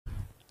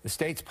The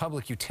state's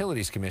Public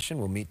Utilities Commission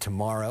will meet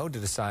tomorrow to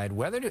decide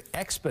whether to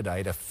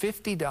expedite a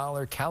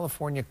 $50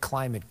 California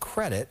climate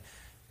credit,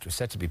 which was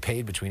set to be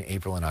paid between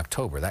April and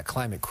October. That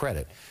climate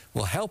credit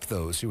will help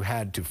those who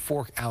had to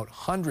fork out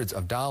hundreds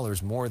of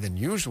dollars more than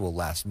usual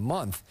last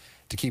month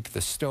to keep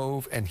the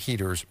stove and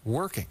heaters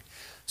working.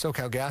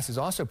 SoCal Gas is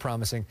also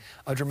promising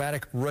a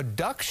dramatic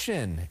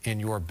reduction in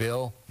your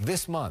bill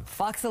this month.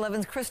 Fox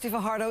 11's Christy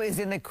Fajardo is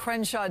in the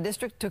Crenshaw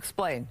district to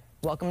explain.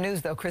 Welcome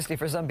news, though, Christy,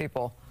 for some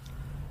people.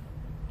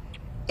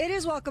 It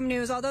is welcome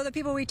news, although the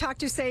people we talked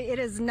to say it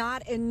is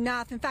not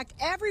enough. In fact,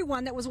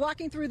 everyone that was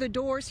walking through the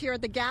doors here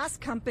at the gas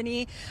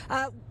company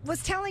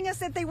was telling us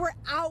that they were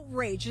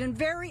outraged and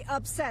very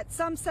upset.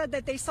 Some said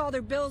that they saw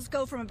their bills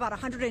go from about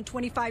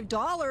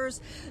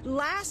 $125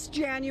 last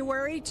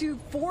January to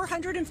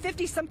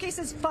 $450, some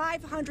cases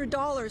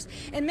 $500.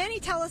 And many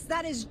tell us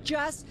that is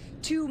just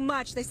too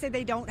much. They say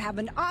they don't have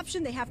an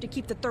option. They have to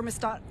keep the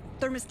thermostat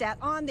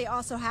on. They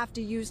also have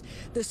to use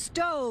the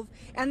stove,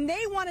 and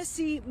they want to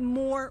see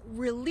more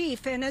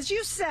relief. And as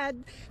you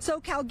said,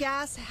 SoCal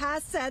Gas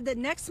has said that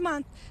next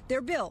month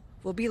their bill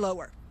will be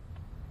lower.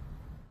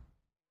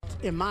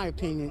 In my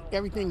opinion,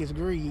 everything is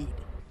greed.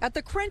 At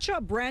the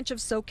Crenshaw branch of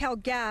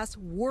SoCal Gas,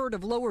 word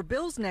of lower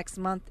bills next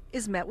month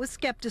is met with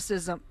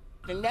skepticism.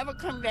 They never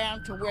come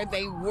down to where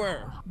they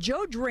were.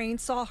 Joe Drain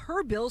saw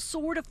her bill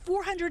soar to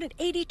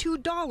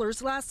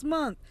 $482 last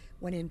month,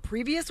 when in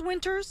previous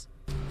winters,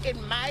 it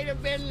might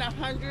have been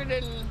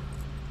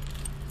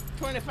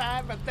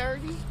 125 or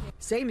 30.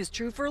 Same is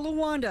true for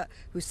LaWanda,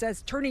 who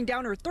says turning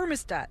down her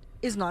thermostat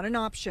is not an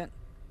option.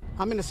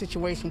 I'm in a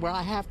situation where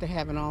I have to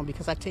have it on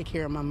because I take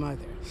care of my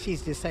mother.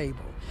 She's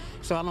disabled,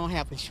 so I don't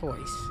have a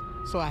choice.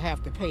 So I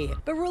have to pay it.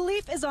 But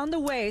relief is on the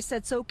way,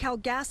 said SoCal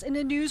Gas in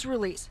a news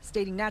release,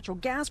 stating natural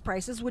gas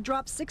prices would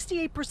drop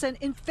 68%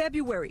 in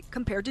February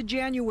compared to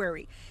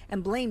January,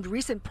 and blamed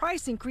recent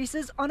price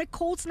increases on a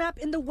cold snap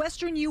in the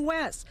western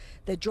U.S.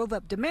 that drove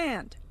up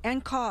demand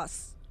and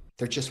costs.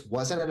 There just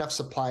wasn't enough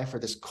supply for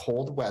this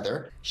cold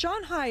weather.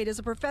 Sean Hyde is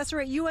a professor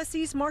at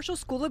USC's Marshall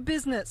School of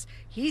Business.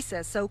 He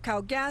says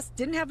SoCal Gas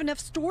didn't have enough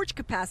storage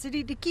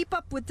capacity to keep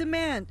up with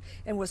demand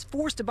and was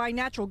forced to buy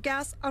natural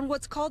gas on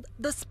what's called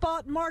the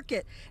spot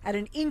market at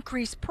an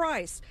increased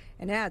price,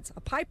 and adds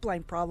a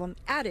pipeline problem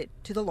added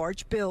to the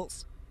large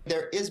bills.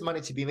 There is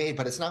money to be made,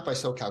 but it's not by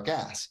SoCal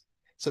Gas.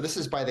 So this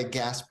is by the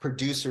gas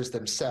producers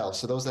themselves,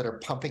 so those that are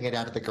pumping it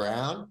out of the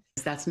ground.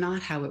 That's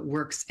not how it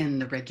works in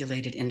the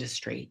regulated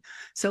industry.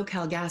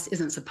 SoCal Gas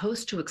isn't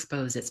supposed to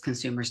expose its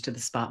consumers to the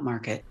spot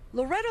market.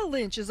 Loretta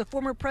Lynch is a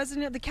former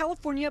president of the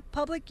California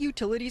Public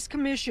Utilities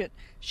Commission.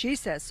 She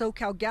says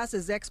SoCal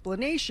Gas's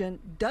explanation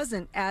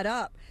doesn't add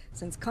up,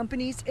 since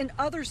companies in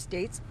other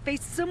states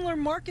face similar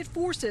market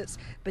forces,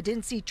 but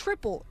didn't see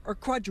triple or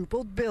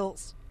quadrupled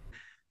bills.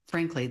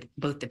 Frankly,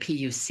 both the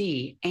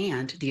PUC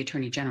and the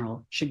Attorney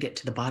General should get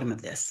to the bottom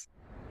of this.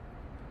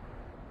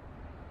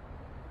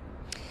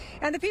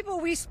 And the people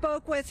we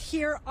spoke with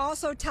here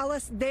also tell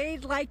us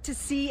they'd like to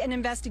see an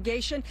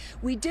investigation.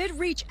 We did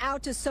reach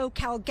out to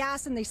SoCal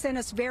Gas, and they sent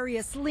us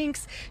various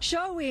links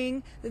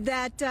showing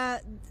that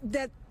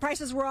that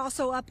prices were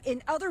also up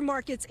in other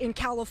markets in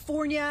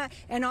California,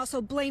 and also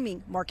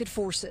blaming market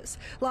forces.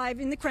 Live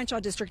in the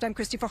Crenshaw district, I'm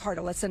Christy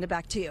Fajardo. Let's send it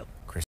back to you.